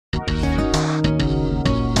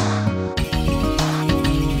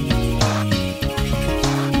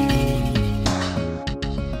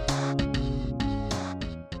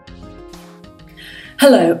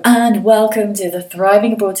Hello and welcome to the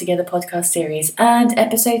Thriving Abroad Together podcast series and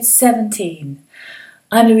episode 17.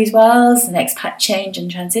 I'm Louise Wiles, an expat change and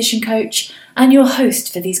transition coach and your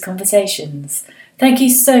host for these conversations. Thank you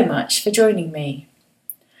so much for joining me.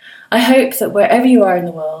 I hope that wherever you are in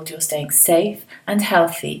the world, you're staying safe and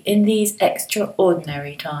healthy in these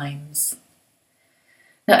extraordinary times.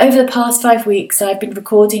 Now, over the past 5 weeks, I've been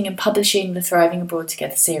recording and publishing the Thriving Abroad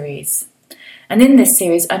Together series. And in this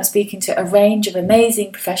series, I'm speaking to a range of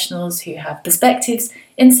amazing professionals who have perspectives,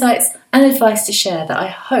 insights, and advice to share that I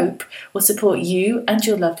hope will support you and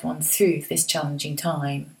your loved ones through this challenging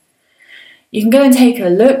time. You can go and take a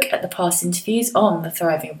look at the past interviews on the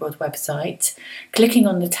Thriving Abroad website, clicking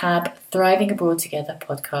on the tab Thriving Abroad Together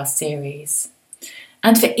podcast series.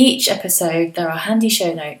 And for each episode, there are handy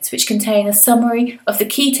show notes which contain a summary of the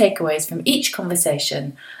key takeaways from each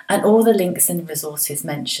conversation and all the links and resources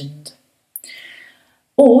mentioned.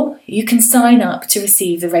 Or you can sign up to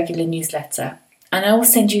receive the regular newsletter, and I will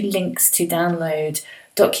send you links to download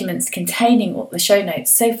documents containing all the show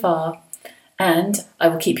notes so far, and I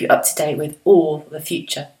will keep you up to date with all the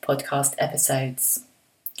future podcast episodes.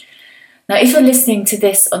 Now, if you're listening to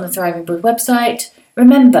this on the Thriving Abroad website,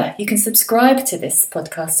 remember you can subscribe to this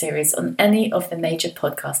podcast series on any of the major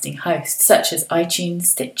podcasting hosts, such as iTunes,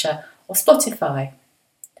 Stitcher, or Spotify.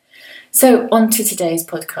 So, on to today's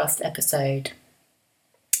podcast episode.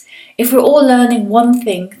 If we're all learning one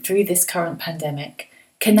thing through this current pandemic,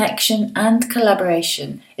 connection and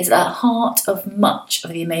collaboration is at the heart of much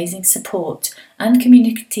of the amazing support and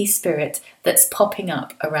community spirit that's popping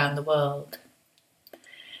up around the world.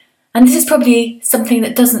 And this is probably something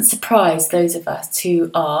that doesn't surprise those of us who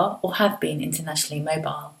are or have been internationally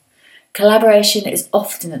mobile. Collaboration is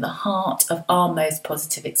often at the heart of our most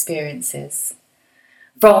positive experiences.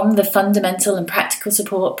 From the fundamental and practical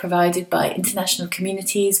support provided by international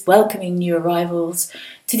communities welcoming new arrivals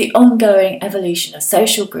to the ongoing evolution of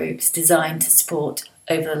social groups designed to support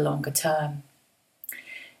over the longer term.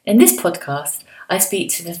 In this podcast, I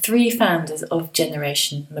speak to the 3 founders of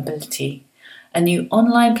Generation Mobility, a new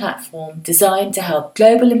online platform designed to help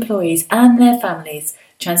global employees and their families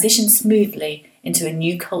transition smoothly into a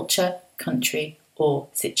new culture, country, or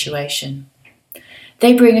situation.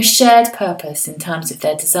 They bring a shared purpose in terms of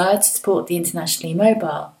their desire to support the internationally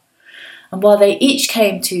mobile. And while they each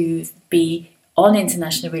came to be on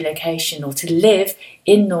international relocation or to live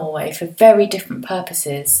in Norway for very different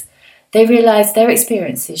purposes, they realised their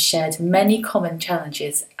experiences shared many common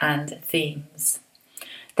challenges and themes.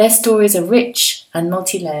 Their stories are rich and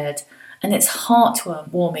multi-layered, and it's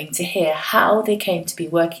heartwarming to hear how they came to be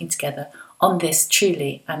working together on this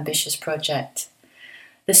truly ambitious project.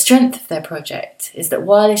 The strength of their project is that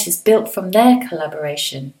while it is built from their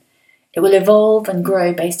collaboration, it will evolve and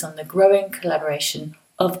grow based on the growing collaboration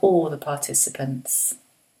of all the participants.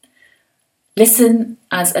 Listen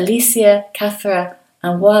as Alicia, Kathra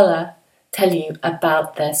and Wala tell you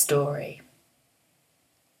about their story.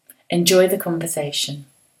 Enjoy the conversation.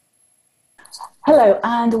 Hello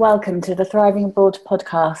and welcome to the Thriving Abroad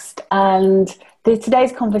podcast. And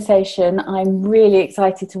today's conversation, I'm really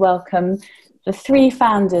excited to welcome the 3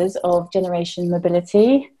 founders of Generation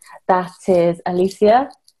Mobility. That is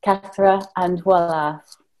Alicia, Kathra and Wala.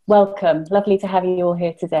 Welcome. Lovely to have you all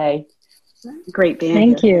here today. Great being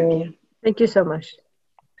Thank here. you. Thank you so much.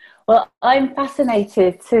 Well, I'm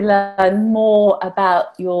fascinated to learn more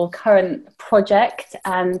about your current project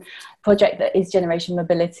and project that is Generation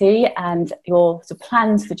Mobility and your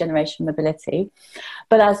plans for Generation Mobility.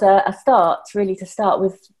 But as a start, really to start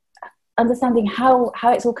with understanding how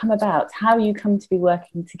it's all come about, how you come to be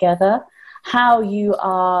working together, how you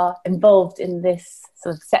are involved in this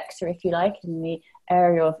sort of sector, if you like, in the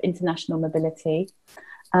area of international mobility,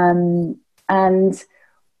 and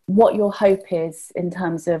what your hope is in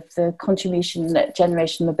terms of the contribution that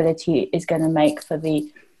Generation Mobility is going to make for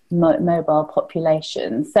the mobile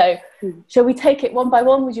population. So shall we take it one by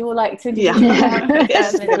one? Would you all like to introduce Yeah,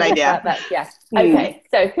 yes, good idea. Yes. Okay,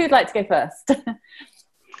 so who'd like to go first?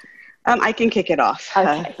 I can kick it off,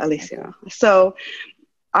 Okay. Alicia. So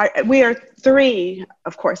we are 3,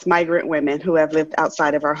 of course, migrant women who have lived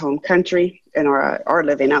outside of our home country and are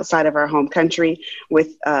living outside of our home country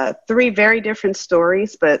with 3 very different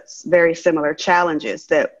stories, but very similar challenges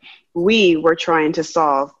that we were trying to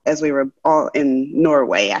solve as we were all in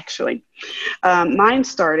Norway, actually. Mine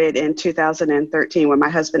started in 2013 when my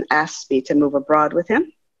husband asked me to move abroad with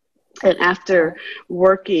him. And after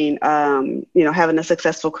working, having a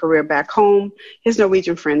successful career back home, his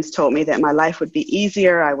Norwegian friends told me that my life would be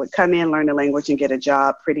easier. I would come in, learn the language, and get a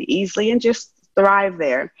job pretty easily and just thrive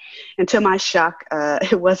there. And to my shock,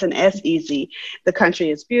 it wasn't as easy. The country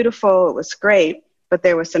is beautiful. It was great. but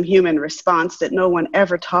there was some human response that no one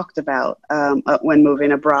ever talked about when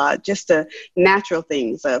moving abroad. Just the natural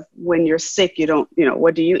things of when you're sick, you don't,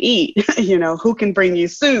 what do you eat? Who can bring you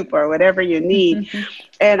soup or whatever you need.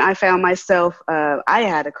 And I found myself, I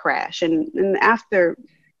had a crash. And after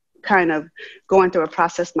kind of going through a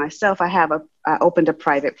process myself, I opened a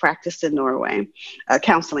private practice in Norway, a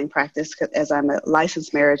counseling practice, as I'm a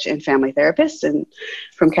licensed marriage and family therapist and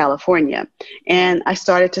from California. And I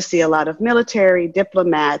started to see a lot of military,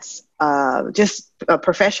 diplomats, just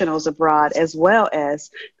professionals abroad, as well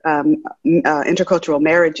as intercultural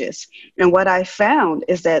marriages. And what I found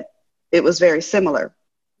is that it was very similar.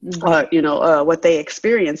 What they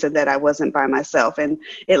experienced, and that I wasn't by myself. And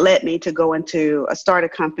it led me to start a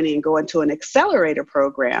company and go into an accelerator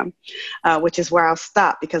program, which is where I'll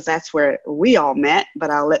stop because that's where we all met, but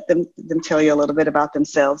I'll let them tell you a little bit about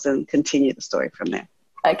themselves and continue the story from there.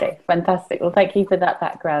 Okay, fantastic. Well, thank you for that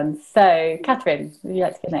background. So, Catherine, would you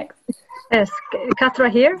like to go next? Yes,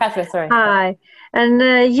 Katra here. Katra, sorry. Hi. And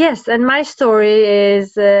yes, and my story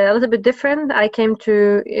is a little bit different. I came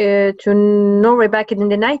to Norway back in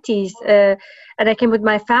the 90s, and I came with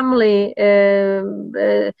my family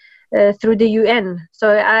through the UN.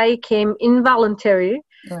 So I came involuntary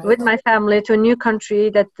with my family to a new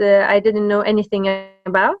country that I didn't know anything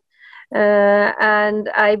about. And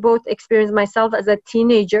I both experienced myself as a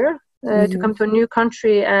teenager to come to a new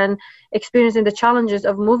country and experiencing the challenges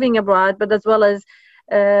of moving abroad, but as well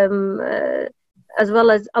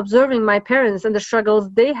as observing my parents and the struggles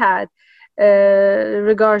they had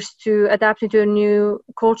regards to adapting to a new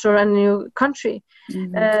culture and new country.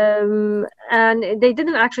 And they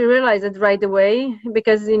didn't actually realize it right away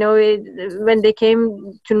because, when they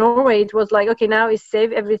came to Norway, it was like, okay, now it's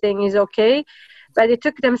safe, everything is okay. But it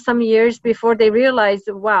took them some years before they realized,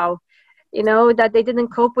 wow, that they didn't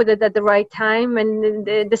cope with it at the right time, and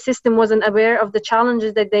the system wasn't aware of the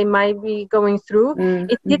challenges that they might be going through.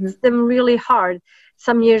 It hits them really hard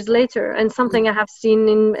some years later, and something I have seen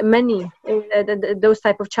in many those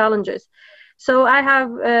type of challenges. So I have,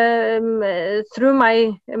 through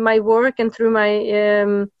my work and through my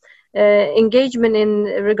engagement in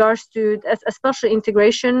regards to especially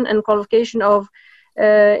integration and qualification of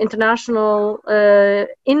international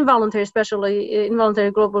involuntary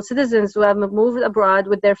global citizens who have moved abroad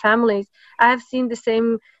with their families, I have seen the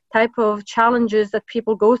same type of challenges that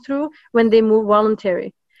people go through when they move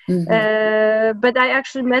voluntary. But I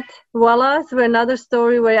actually met Walla through another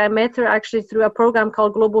story where I met her actually through a program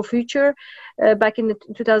called Global Future back in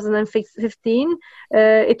 2015.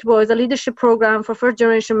 It was a leadership program for first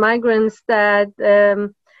generation migrants that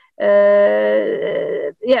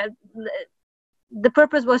the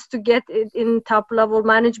purpose was to get it in top level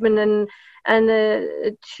management and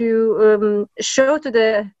to show to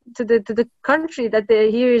the country that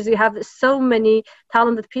here is we have so many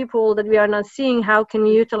talented people that we are not seeing. How can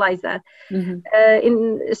we utilize that?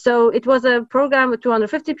 So it was a program with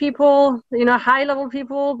 250 people, high level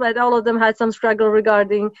people, but all of them had some struggle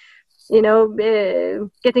regarding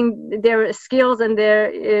getting their skills and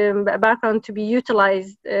their background to be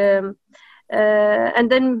utilized.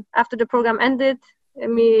 And then after the program ended,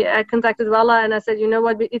 I contacted Vala and I said, you know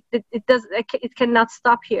what, it cannot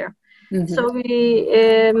stop here. So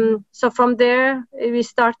from there we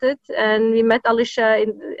started and we met Alicia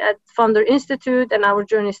at Founder Institute, and our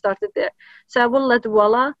journey started there. So I will let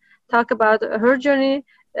Vala talk about her journey,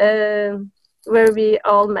 where we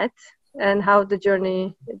all met and how the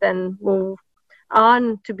journey then moved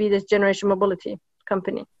on to be this Generation Mobility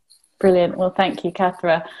company. Brilliant. Well, thank you,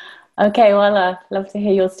 Katra. Okay, well, love to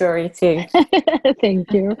hear your story too.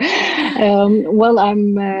 Thank you.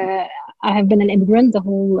 I have been an immigrant the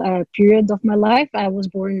whole period of my life. I was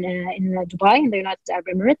born in Dubai, in the United Arab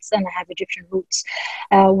Emirates, and I have Egyptian roots.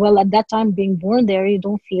 At that time, being born there, you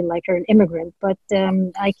don't feel like you're an immigrant. But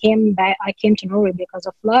I came to Norway because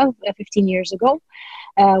of love 15 years ago.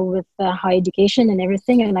 With high education and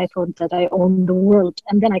everything, and I thought that I owned the world.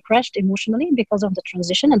 And then I crashed emotionally because of the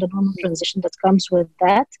transition and the normal transition that comes with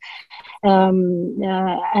that.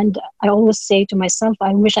 And I always say to myself,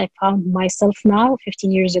 I wish I found myself now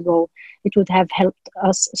 15 years ago. It would have helped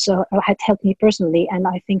us, so it had helped me personally, and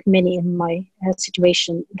I think many in my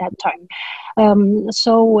situation that time.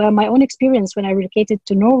 My own experience when I relocated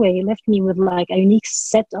to Norway left me with like a unique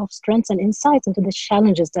set of strengths and insights into the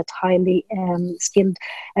challenges that highly skilled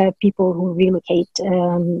people who relocate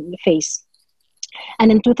face.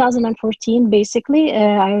 And in 2014, basically,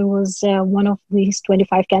 I was one of these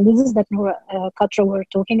 25 candidates that Nora Katra were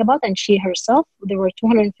talking about, and she herself. There were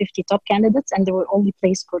 250 top candidates, and there were only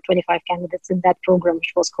place for 25 candidates in that program,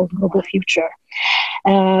 which was called Global Future,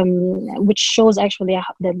 which shows actually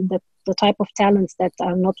the the type of talents that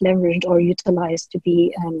are not leveraged or utilized to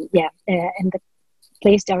be in the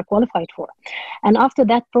place they are qualified for. And after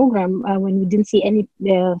that program, when we didn't see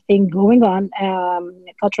anything going on,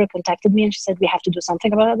 Katra contacted me and she said, we have to do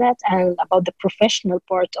something about that and about the professional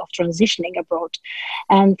part of transitioning abroad.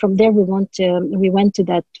 And from there, we went to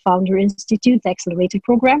that Founder Institute, the accelerator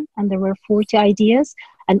program, and there were 40 ideas.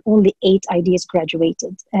 And only 8 ideas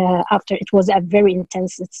graduated. After it was a very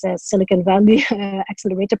intense, it's a Silicon Valley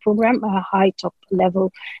accelerator program, a high top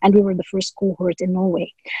level, and we were the first cohort in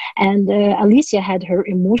Norway. And Alicia had her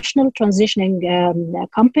emotional transitioning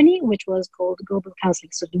company, which was called Global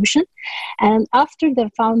Counseling Solution. And after the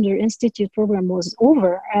Founder Institute program was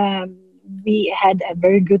over, we had a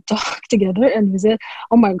very good talk together, and we said,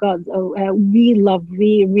 oh my God, we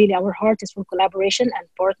really, our heart is for collaboration and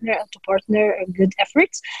partner good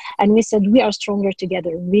efforts. And we said, we are stronger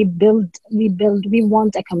together. We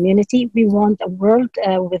want a community. We want a world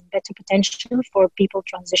with better potential for people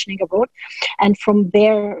transitioning abroad. And from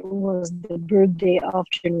there was the birthday of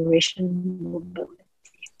Generation Mobility.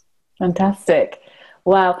 Fantastic.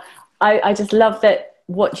 Wow. I just love that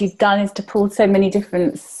what you've done is to pull so many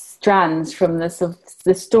different strands from the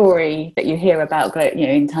story that you hear about,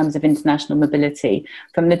 in terms of international mobility,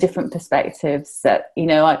 from the different perspectives that,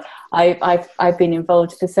 I've been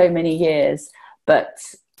involved for so many years, but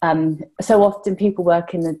so often people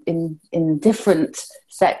work in different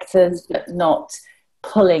sectors, but not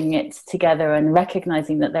pulling it together and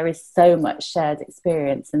recognizing that there is so much shared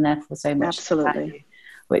experience and therefore so much value,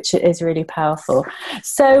 which is really powerful.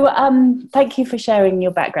 So thank you for sharing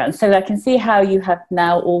your background. So I can see how you have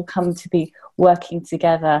now all come to be working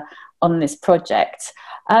together on this project.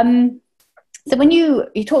 So when you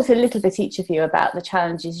talked a little bit, each of you, about the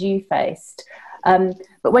challenges you faced,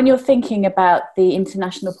 but when you're thinking about the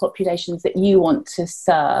international populations that you want to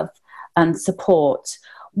serve and support,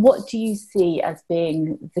 what do you see as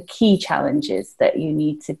being the key challenges that you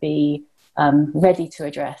need to be ready to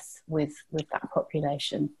address with that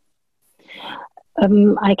population?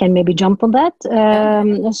 I can maybe jump on that.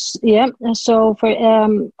 So,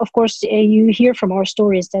 of course, you hear from our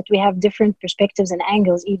stories that we have different perspectives and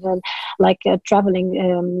angles, even like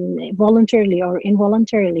traveling voluntarily or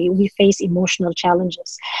involuntarily, we face emotional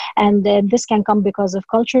challenges. And this can come because of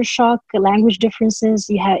culture shock, language differences.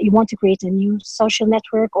 You want to create a new social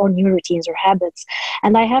network or new routines or habits.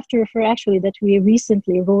 And I have to refer actually that we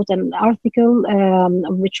recently wrote an article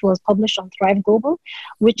which was published on Thrive Global,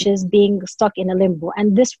 which is being stuck in a limbo.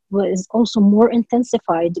 And this was also more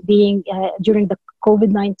intensified being during the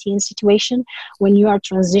COVID-19 situation when you are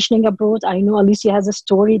transitioning abroad. I know Alicia has a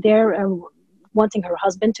story there wanting her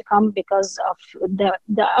husband to come because of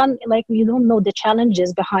you don't know the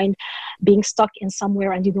challenges behind being stuck in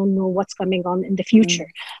somewhere and you don't know what's coming on in the future.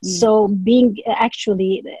 So being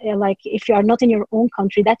actually if you are not in your own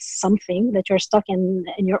country, that's something. That you're stuck in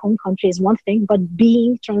your own country is one thing, but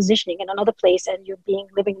being transitioning in another place and you're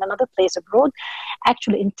living in another place abroad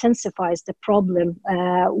actually intensifies the problem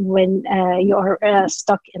when you are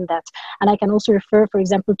stuck in that. And I can also refer, for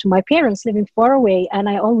example, to my parents living far away, and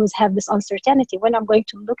I always have this uncertainty when I'm going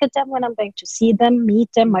to look at them, when I'm going to see them,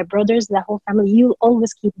 meet them, my brothers, the whole family. You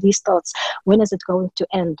always keep these thoughts. When is it going to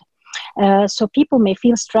end? So people may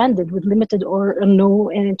feel stranded with limited or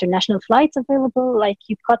no international flights available, like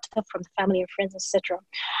you cut off from the family and friends, etc.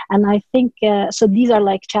 And I think, so these are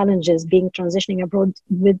like challenges being transitioning abroad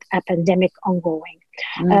with a pandemic ongoing.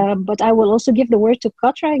 But I will also give the word to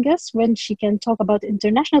Katra, I guess, when she can talk about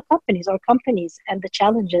international companies or companies and the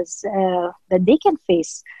challenges that they can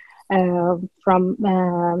face in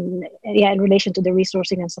relation to the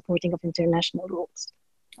resourcing and supporting of international roles.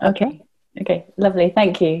 Okay, lovely.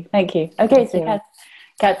 Thank you. Okay, so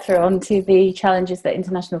Katra, on to the challenges that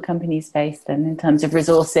international companies face then in terms of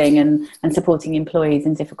resourcing and supporting employees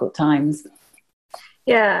in difficult times.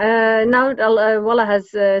 Now Walla has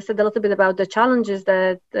said a little bit about the challenges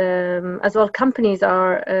that as well companies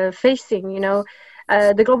are facing.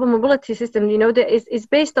 The global mobility system, is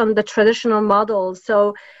based on the traditional model.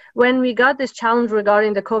 So when we got this challenge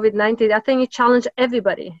regarding the COVID-19, I think it challenged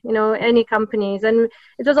everybody, any companies. And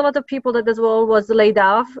it was a lot of people that as well was laid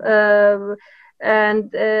off.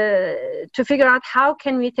 And to figure out how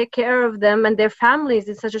can we take care of them and their families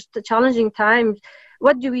in such a challenging time.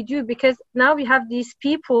 What do we do? Because now we have these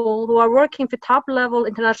people who are working for top-level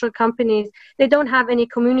international companies. They don't have any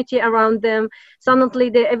community around them.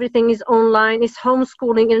 Suddenly, everything is online. It's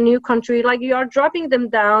homeschooling in a new country. Like, you are dropping them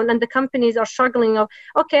down, and the companies are struggling of,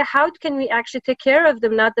 okay, how can we actually take care of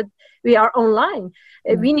them now that we are online.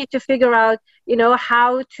 We need to figure out,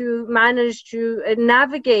 how to manage to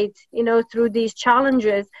navigate, through these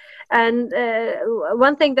challenges. And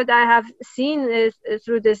one thing that I have seen is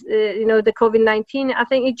through this, the COVID-19, I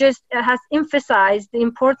think it just has emphasized the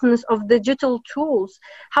importance of digital tools,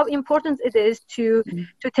 how important it is to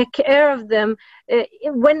take care of them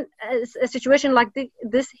when a situation like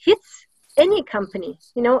this hits any company,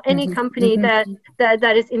 any company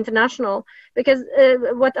that is international. Because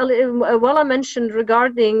what Walla mentioned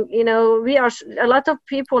regarding, we are a lot of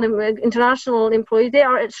people, international employees, they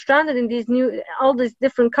are stranded in all these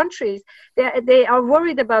different countries. They are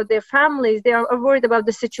worried about their families. They are worried about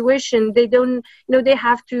the situation. They don't, they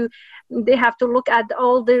have to look at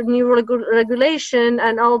all the new regulation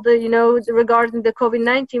and all the, regarding the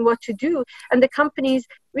COVID-19, what to do. And the companies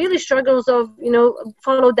really struggles of,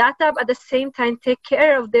 follow that up, at the same time take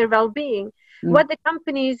care of their well-being. What the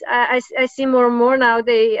companies, I see more and more now,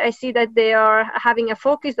 I see that they are having a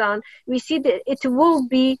focus on, we see that it will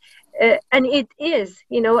be, and it is,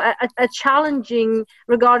 a challenging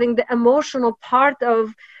regarding the emotional part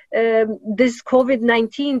of this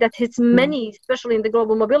COVID-19 that hits many, especially in the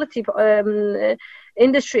global mobility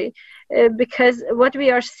industry, because what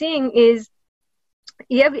we are seeing is,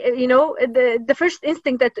 the first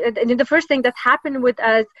instinct the first thing that happened with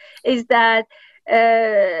us is that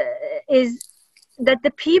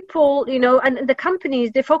the people, and the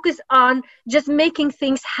companies, they focus on just making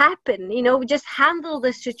things happen, just handle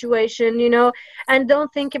the situation, and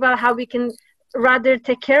don't think about how we can rather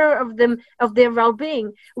take care of them, of their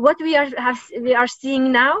well-being. What we are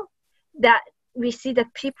seeing now, that we see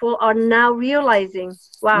that people are now realizing,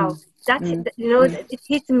 wow, it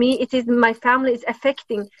hits me, it is my family, is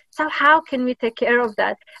affecting. So how can we take care of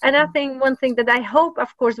that? And I think one thing that I hope,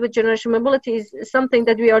 of course, with Generation Mobility is something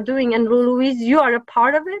that we are doing, and Louise, you are a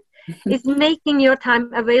part of it, is making your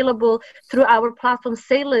time available through our platform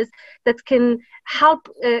Sailors that can help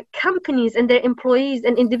companies and their employees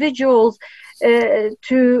and individuals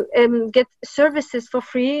to get services for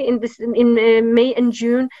free in May and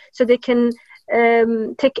June, so they can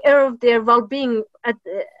take care of their well-being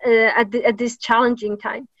at this challenging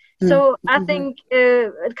time. So I think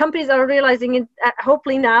companies are realizing it,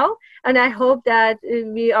 hopefully now, and I hope that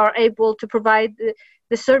we are able to provide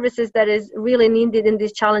the services that is really needed in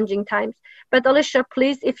these challenging times. But Alicia,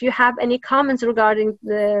 please, if you have any comments regarding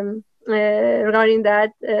that,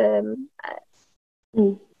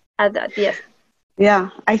 add that. Yes. Yeah,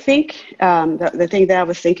 I think the thing that I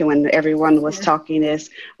was thinking when everyone was talking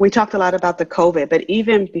is, we talked a lot about the COVID, but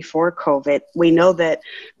even before COVID, we know that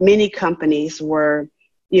many companies were,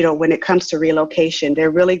 when it comes to relocation, they're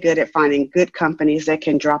really good at finding good companies that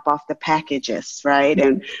can drop off the packages, right?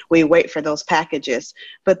 And we wait for those packages,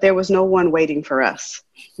 but there was no one waiting for us.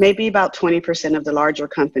 Maybe about 20% of the larger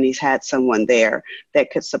companies had someone there that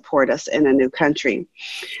could support us in a new country.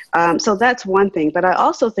 So that's one thing. But I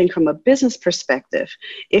also think from a business perspective,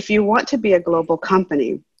 if you want to be a global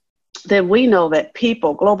company, then we know that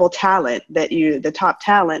people, global talent, the top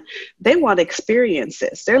talent, they want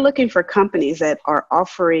experiences. They're looking for companies that are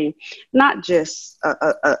offering not just,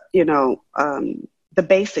 the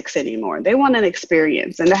basics anymore. They want an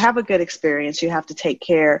experience, and to have a good experience, you have to take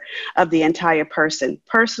care of the entire person,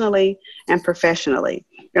 personally and professionally.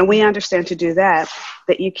 And we understand to do that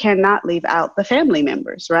you cannot leave out the family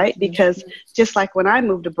members, right? Because just like when I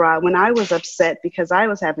moved abroad, when I was upset because I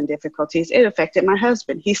was having difficulties, it affected my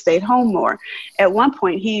husband. He stayed home more. At one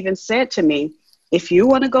point, he even said to me, if you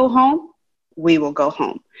want to go home, we will go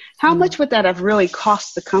home. How much would that have really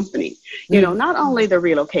cost the company? Not only the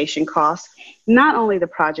relocation cost, not only the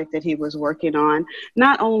project that he was working on,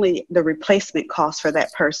 not only the replacement cost for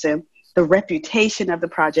that person, the reputation of the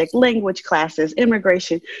project, language classes,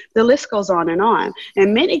 immigration, the list goes on.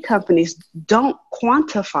 And many companies don't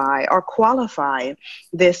quantify or qualify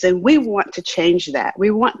this, and we want to change that.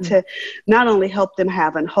 We want to not only help them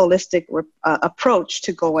have a holistic approach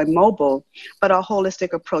to going mobile, but a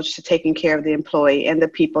holistic approach to taking care of the employee and the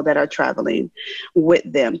people that are traveling with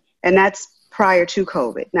them. And that's prior to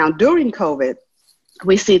COVID. Now, during COVID,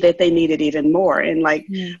 we see that they need it even more. And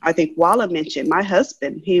I think Walla mentioned, my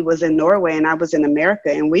husband, he was in Norway and I was in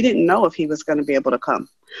America, and we didn't know if he was going to be able to come.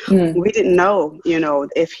 We didn't know,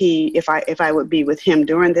 if I would be with him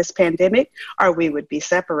during this pandemic, or we would be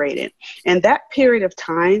separated. And that period of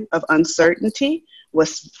time of uncertainty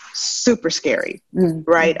was super scary,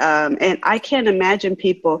 right? And I can't imagine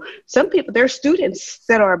some people, there are students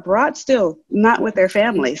that are abroad still, not with their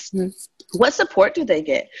families. What support do they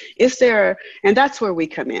get? And that's where we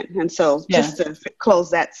come in. And so just to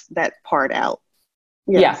close that part out.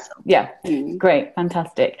 Yes. Yeah. Great.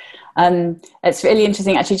 Fantastic. It's really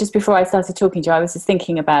interesting. Actually, just before I started talking to you, I was just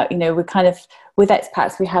thinking about, we're kind of, with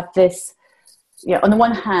expats, we have this, on the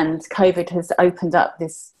one hand, COVID has opened up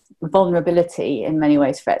this vulnerability in many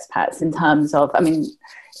ways for expats in terms of,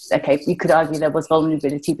 okay, you could argue there was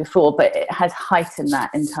vulnerability before, but it has heightened that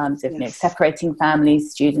in terms of separating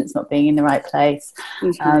families, students not being in the right place,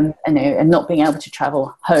 and not being able to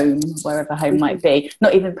travel home, wherever home might be.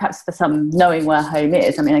 Not even perhaps for some knowing where home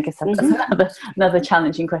is. I guess that's another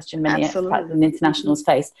challenging question many expats and internationals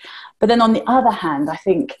face. But then on the other hand, I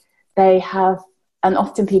think they have, and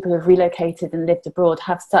often people who have relocated and lived abroad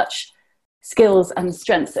have such skills and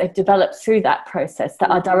strengths that they've developed through that process that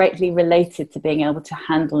are directly related to being able to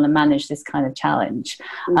handle and manage this kind of challenge.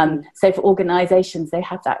 So for organizations, they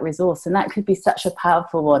have that resource, and that could be such a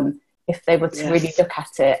powerful one if they were to really look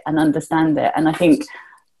at it and understand it. And I think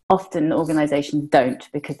often organizations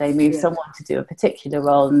don't, because they move someone to do a particular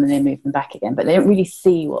role and then they move them back again, but they don't really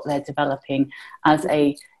see what they're developing as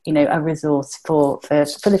a resource for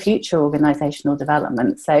the future organizational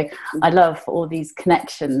development. So I love all these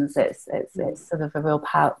connections. It's sort of a real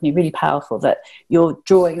power, really powerful that you're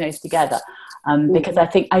drawing those together, because I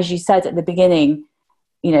think, as you said at the beginning,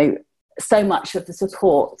 so much of the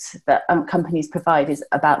support that companies provide is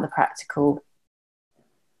about the practical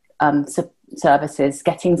services,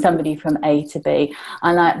 getting somebody from A to B,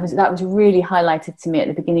 and that was really highlighted to me at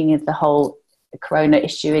the beginning of the whole corona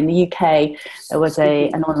issue. In the UK, there was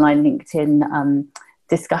an online LinkedIn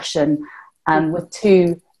discussion with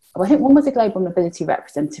two, I think one was a global mobility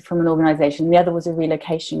representative from an organisation, the other was a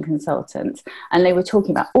relocation consultant, and they were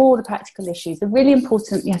talking about all the practical issues. They're really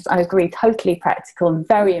important. Yes, I agree, totally practical and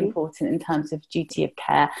very important in terms of duty of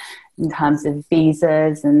care, in terms of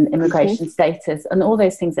visas and immigration status and all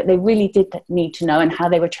those things that they really did need to know, and how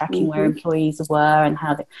they were tracking where employees were and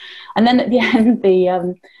how they... And then at the end,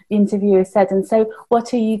 the interviewer said, and so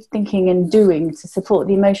what are you thinking and doing to support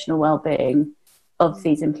the emotional well-being of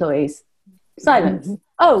these employees? Silence.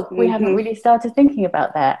 We haven't really started thinking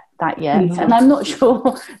about that yet. And I'm not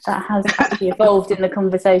sure that has actually evolved in the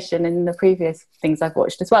conversation in the previous things I've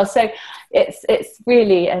watched as well. So it's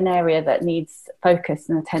really an area that needs focus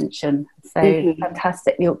and attention. So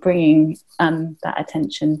fantastic you're bringing that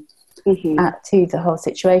attention to the whole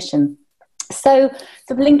situation. So sort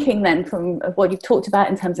of linking then from what you've talked about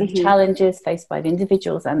in terms of challenges faced by the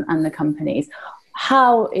individuals and the companies,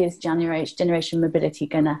 how is generation mobility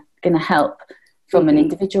gonna help from an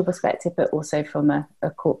individual perspective, but also from a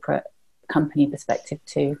corporate company perspective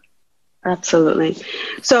too? Absolutely.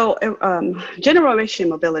 So Generation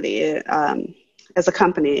Mobility as a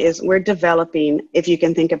company we're developing, if you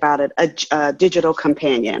can think about it, a digital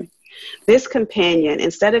companion. This companion,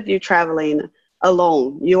 instead of you traveling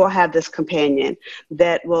alone, you will have this companion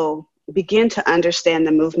that will begin to understand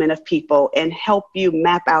the movement of people and help you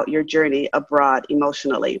map out your journey abroad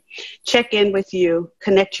emotionally. Check in with you,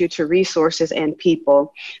 connect you to resources and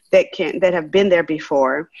people that have been there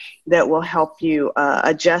before, that will help you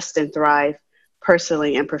adjust and thrive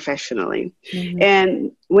personally and professionally.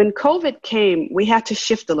 And when COVID came, we had to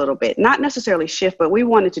shift a little bit, not necessarily shift, but we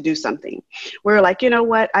wanted to do something. We were like, you know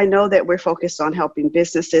what? I know that we're focused on helping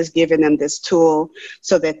businesses, giving them this tool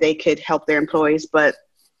so that they could help their employees, but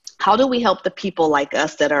how do we help the people like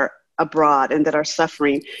us that are abroad and that are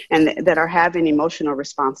suffering and that are having emotional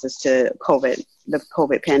responses to the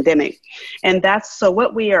COVID pandemic? And so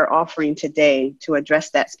what we are offering today to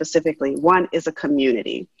address that specifically, one is a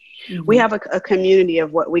community. We have a community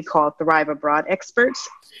of what we call Thrive Abroad experts,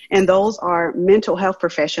 and those are mental health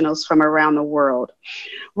professionals from around the world.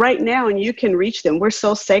 Right now, and you can reach them, we're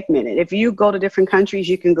so segmented. If you go to different countries,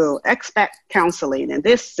 you can go expat counseling and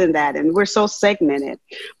this and that, and we're so segmented.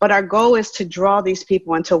 But our goal is to draw these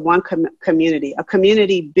people into one community, a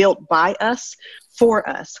community built by us, for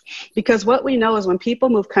us. Because what we know is when people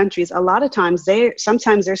move countries, a lot of times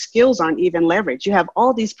sometimes their skills aren't even leveraged. You have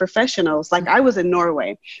all these professionals, like I was in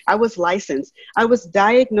Norway, I was licensed, I was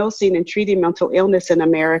diagnosing and treating mental illness in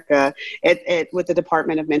America with the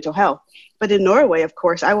Department of Mental Health. But in Norway, of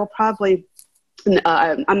course, I will probably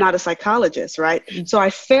I'm not a psychologist, right? So I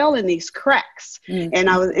fell in these cracks, and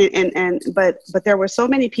I was, but there were so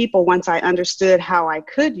many people once I understood how I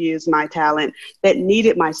could use my talent that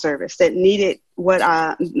needed my service, that needed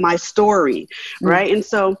my story, right? And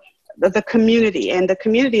so the community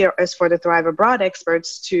is for the Thrive Abroad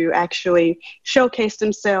experts to actually showcase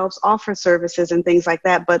themselves, offer services and things like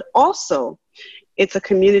that, but also it's a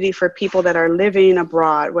community for people that are living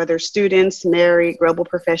abroad, whether students, married, global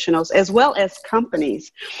professionals, as well as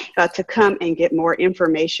companies, to come and get more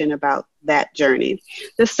information about that journey.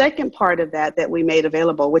 The second part of that we made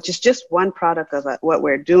available, which is just one product of what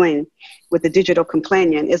we're doing with the Digital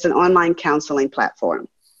Companion, is an online counseling platform.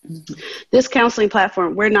 Mm-hmm. This counseling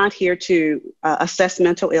platform, we're not here to assess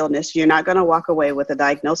mental illness. You're not going to walk away with a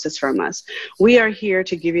diagnosis from us. We are here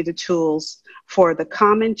to give you the tools for the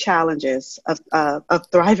common challenges of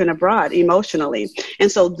thriving abroad emotionally.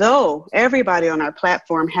 And so though everybody on our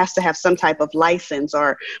platform has to have some type of license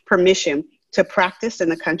or permission to practice in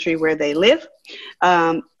the country where they live,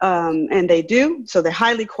 and they do, so they're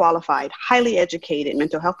highly qualified, highly educated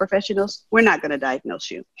mental health professionals, we're not going to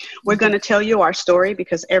diagnose you. We're going to tell you our story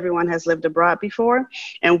because everyone has lived abroad before,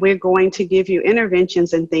 and we're going to give you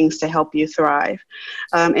interventions and things to help you thrive.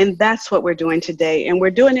 And that's what we're doing today. And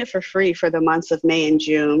we're doing it for free for the months of May and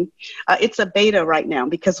June. It's a beta right now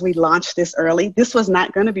because we launched this early. This was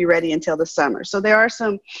not going to be ready until the summer. So there are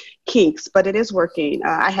some kinks, but it is working.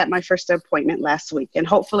 I had my first appointment last week, and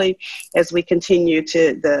hopefully as we continue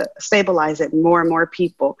to stabilize it, more and more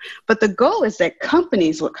people. But the goal is that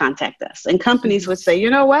companies would contact us, and companies would say, you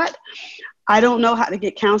know what? I don't know how to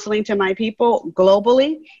get counseling to my people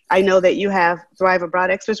globally. I know that you have Thrive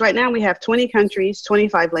Abroad experts. Right now we have 20 countries,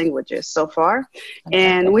 25 languages so far.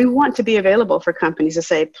 And we want to be available for companies to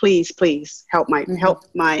say, please, please help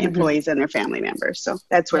my employees and their family members. So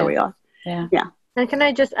that's where we are. Yeah. And can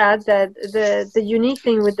I just add that the unique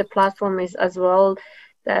thing with the platform is as well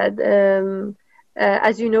that,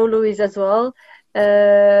 as you know, Louise, as well,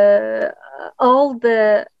 all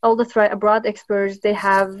the Thrive Abroad experts, they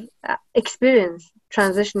have experience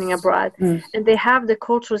transitioning abroad, and they have the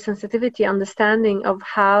cultural sensitivity, understanding of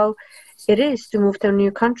how it is to move to a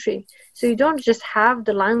new country. So you don't just have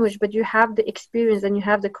the language, but you have the experience and you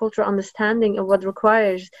have the cultural understanding of what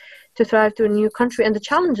requires to thrive to a new country and the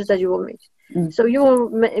challenges that you will meet. So you will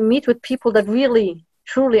meet with people that really,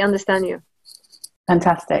 truly understand you.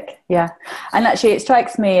 Fantastic. Yeah. And actually it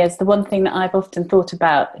strikes me as the one thing that I've often thought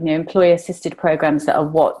about, employee assisted programs that are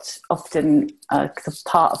what often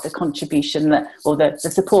part of the contribution that, or the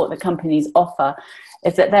support that companies offer,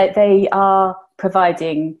 is that they are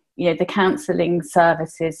providing, the counselling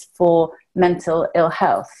services for mental ill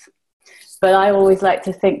health. But I always like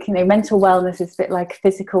to think, mental wellness is a bit like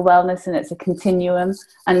physical wellness, and it's a continuum,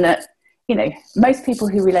 and that, most people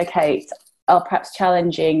who relocate are perhaps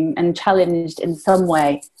challenged in some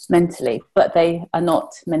way mentally, but they are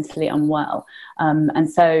not mentally unwell. And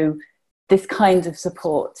so this kind of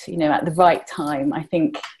support, at the right time, I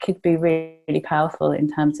think could be really, really powerful in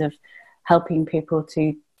terms of helping people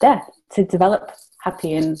to develop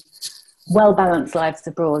happy and well-balanced lives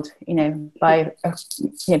abroad, by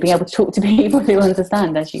being able to talk to people who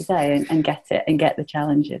understand, as you say, and get it and get the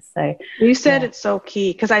challenges. So you said it's so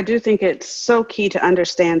key, because I do think it's so key to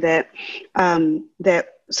understand that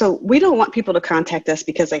so we don't want people to contact us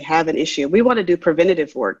because they have an issue. We want to do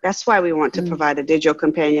preventative work. That's why we want to provide a digital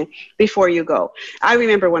companion before you go. I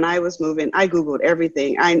remember when I was moving, I Googled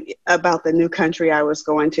everything about the new country I was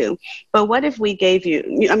going to. But what if we gave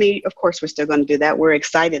you, of course, we're still going to do that. We're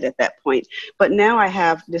excited at that point. But now I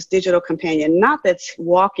have this digital companion, not that's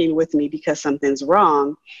walking with me because something's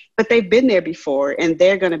wrong, but they've been there before, and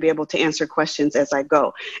they're going to be able to answer questions as I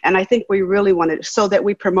go. And I think we really want to, so that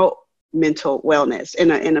we promote mental wellness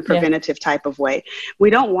in a preventative type of way. We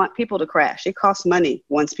don't want people to crash. It costs money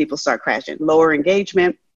once people start crashing. Lower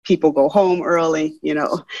engagement, people go home early,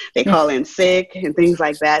 they call in sick and things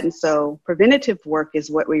like that. And so preventative work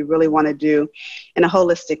is what we really want to do in a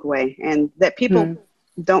holistic way, and that people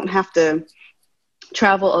don't have to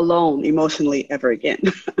travel alone emotionally ever again.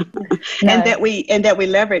 And that we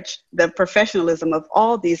leverage the professionalism of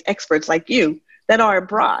all these experts like you that are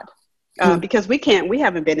abroad. Because we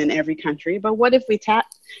haven't been in every country, but what if we tap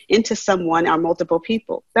into someone or multiple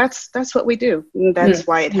people? That's what we do. And that's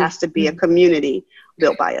why it has to be a community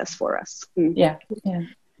built by us for us. Yeah.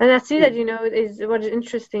 And I see that, is what is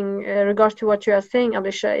interesting regards to what you are saying,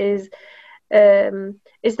 Alicia, is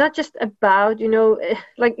it's not just about,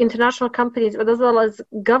 like international companies, but as well as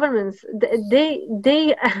governments.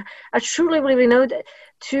 They are truly really know that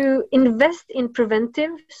to invest in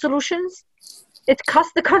preventive solutions, it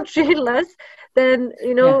costs the country less than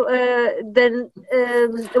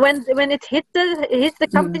when it hits the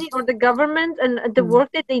company or the government and the work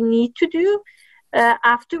that they need to do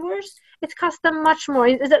afterwards. It costs them much more.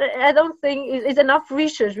 I don't think it's enough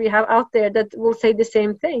research we have out there that will say the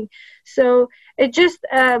same thing. So it's just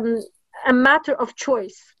a matter of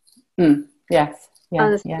choice. Yes.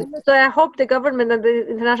 Yeah. So I hope the government and the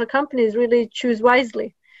international companies really choose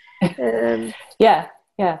wisely.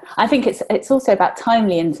 Yeah, I think it's also about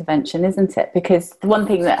timely intervention, isn't it? Because the one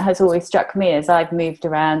thing that has always struck me as I've moved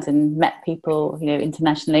around and met people,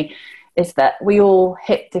 internationally, is that we all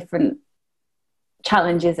hit different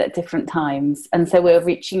challenges at different times, and so we're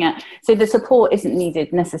reaching out. So the support isn't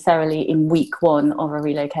needed necessarily in week one of a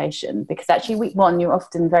relocation, because actually week one you're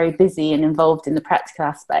often very busy and involved in the practical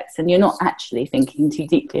aspects, and you're not actually thinking too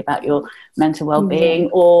deeply about your mental well-being,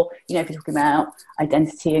 or if you're talking about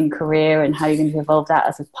identity and career and how you're going to evolve that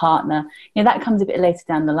as a partner, that comes a bit later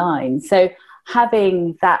down the line. So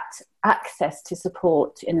having that access to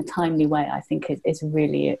support in a timely way, I think is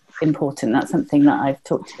really important. That's something that I've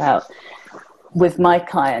talked about with my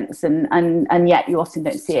clients, and yet you often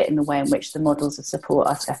don't see it in the way in which the models of support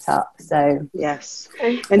are set up. So yes,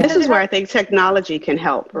 and this is where I think technology can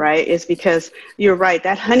help, right? Is because you're right,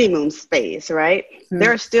 that honeymoon phase, right?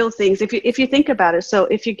 There are still things, if you think about it. So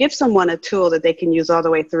if you give someone a tool that they can use all the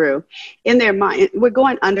way through, in their mind, we're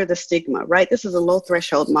going under the stigma, right? This is a low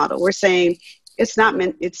threshold model. We're saying it's just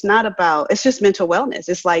mental wellness.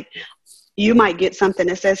 It's like, you might get something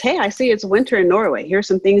that says, hey, I see it's winter in Norway. Here's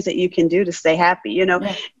some things that you can do to stay happy.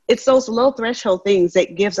 It's those low threshold things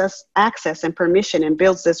that gives us access and permission and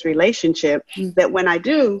builds this relationship that when I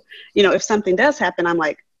do, if something does happen, I'm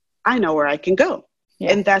like, I know where I can go.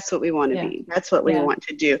 Yeah. And that's what we want to be. That's what we want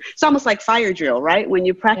to do. It's almost like fire drill, right? When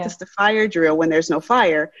you practice the fire drill, when there's no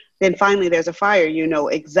fire, then finally there's a fire, you know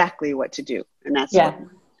exactly what to do. And that's Yeah.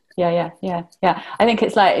 I think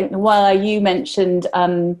it's like, while you mentioned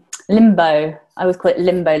limbo, I always call it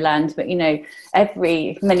limbo land, but many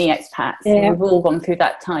expats, we've all gone through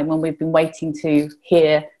that time when we've been waiting to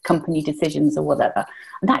hear company decisions or whatever,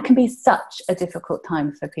 and that can be such a difficult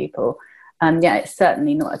time for people. And it's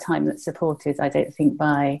certainly not a time that's supported, I don't think,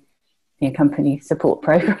 by company support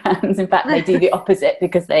programs. In fact, they do the opposite,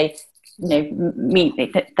 because they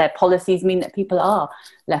their policies mean that people are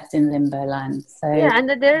left in limbo land. So and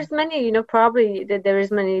there's many, probably there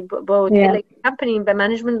is many both like company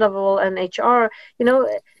management level and HR,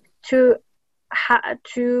 to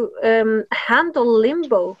handle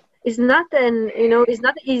limbo is not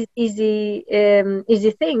easy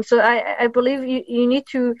thing. So I believe you need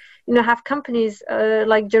to have companies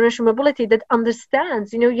like Generation Mobility that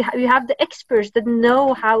understands. You have the experts that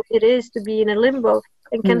know how it is to be in a limbo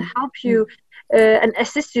and can help you and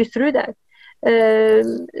assist you through that.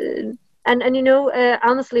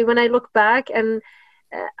 Honestly, when I look back and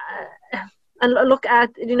look at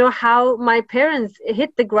how my parents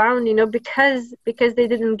hit the ground, because they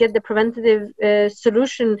didn't get the preventative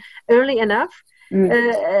solution early enough,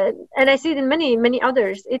 and I see it in many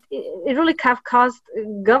others. It really have cost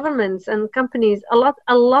governments and companies a lot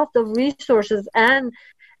of resources and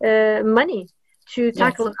money to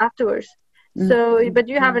tackle it afterwards. So, but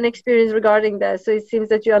you have an experience regarding that, so it seems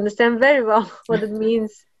that you understand very well what it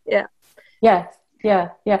means. But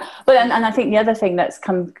and I think the other thing that's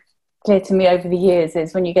come clear to me over the years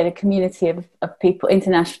is when you get a community of people,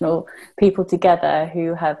 international people together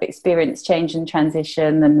who have experienced change and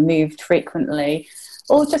transition and moved frequently,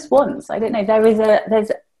 or just once, I don't know,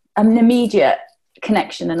 there's an immediate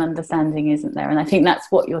connection and understanding, isn't there? And I think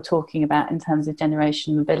that's what you're talking about in terms of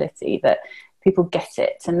generation mobility, that people get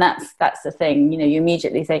it. And that's the thing, you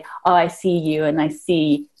immediately say, oh, I see you and I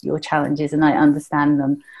see your challenges and I understand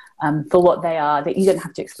them for what they are, that you don't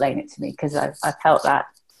have to explain it to me, because I've felt that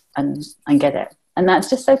and get it. And that's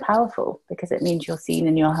just so powerful, because it means you're seen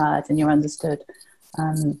and you're heard and you're understood.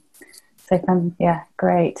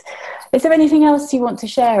 Great. Is there anything else you want to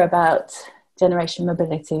share about generation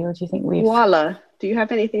mobility, or do you think Wala, do you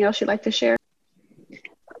have anything else you'd like to share?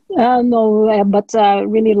 No, but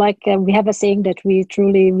really, we have a saying that we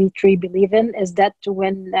truly believe in, is that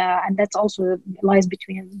when, and that's also lies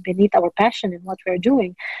beneath our passion and what we're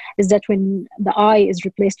doing, is that when the I is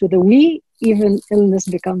replaced with a we, even illness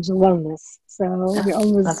becomes a wellness. So we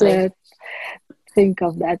always think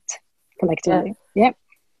of that collectively. Yeah.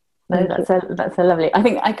 No, that's a lovely.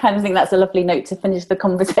 I kind of think that's a lovely note to finish the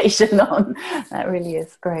conversation on. That really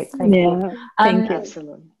is great. Thank you. Thank you.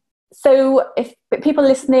 Absolutely. So if people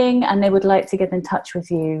listening and they would like to get in touch with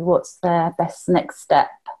you, what's their best next step?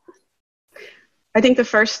 I think the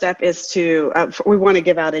first step is to, we want to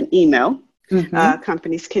give out an email.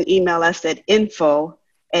 Companies can email us at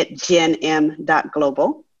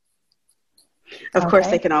info@genm.global. Of course,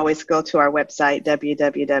 they can always go to our website,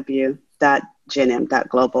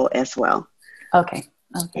 www.genm.global as well. Okay.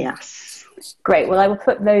 Yes. Great. Well, I will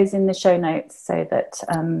put those in the show notes so that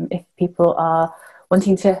if people are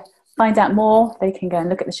wanting to find out more, they can go and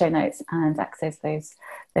look at the show notes and access those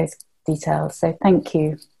details. So thank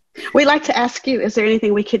you. We'd like to ask you, is there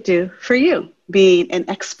anything we could do for you, being an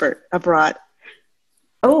expert abroad?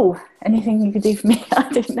 Oh, anything you could do for me? I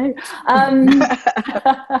don't know.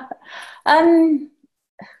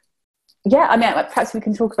 Perhaps we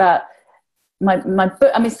can talk about my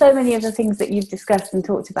book, I mean, so many of the things that you've discussed and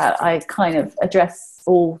talked about, I kind of address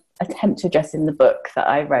or attempt to address in the book that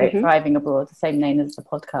I wrote, Thriving Abroad, the same name as the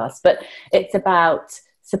podcast. But it's about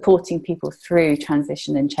supporting people through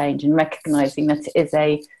transition and change, and recognizing that it is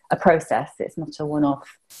a process. It's not a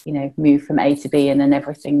one-off, move from A to B and then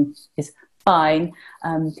everything is fine.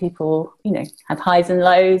 People, have highs and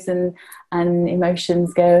lows, and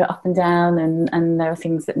emotions go up and down, and there are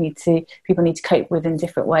things that people need to cope with in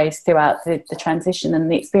different ways throughout the transition and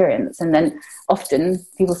the experience. And then often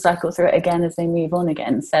people cycle through it again as they move on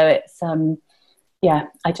again. So it's, I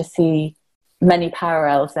just see many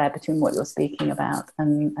parallels there between what you're speaking about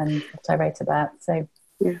and what I wrote about. So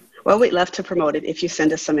yeah. Well, we'd love to promote it. If you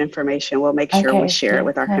send us some information, we'll make sure we share it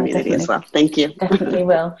with our community as well. Thank you. Definitely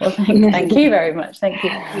will. Well, thank you very much. Thank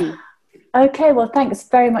you. Okay, well, thanks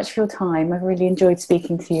very much for your time. I've really enjoyed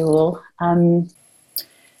speaking to you all.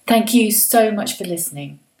 Thank you so much for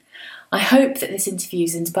listening. I hope that this interview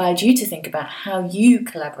has inspired you to think about how you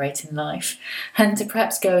collaborate in life, and to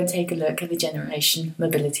perhaps go and take a look at the Generation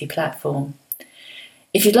Mobility platform.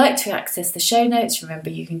 If you'd like to access the show notes, remember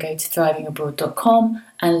you can go to thrivingabroad.com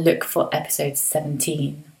and look for episode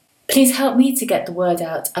 17. Please help me to get the word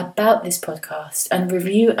out about this podcast and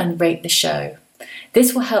review and rate the show.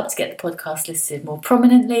 This will help to get the podcast listed more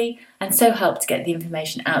prominently, and so help to get the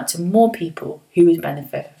information out to more people who would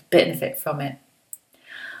benefit from it.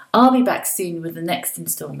 I'll be back soon with the next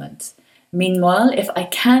instalment. Meanwhile, if I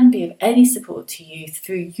can be of any support to you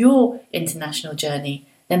through your international journey,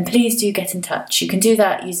 then please do get in touch. You can do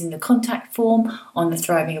that using the contact form on the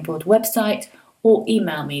Thriving Abroad website, or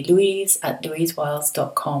email me,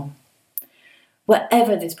 louise@louisewiles.com.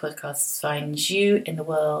 Wherever this podcast finds you in the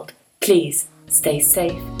world, please stay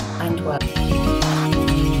safe and well.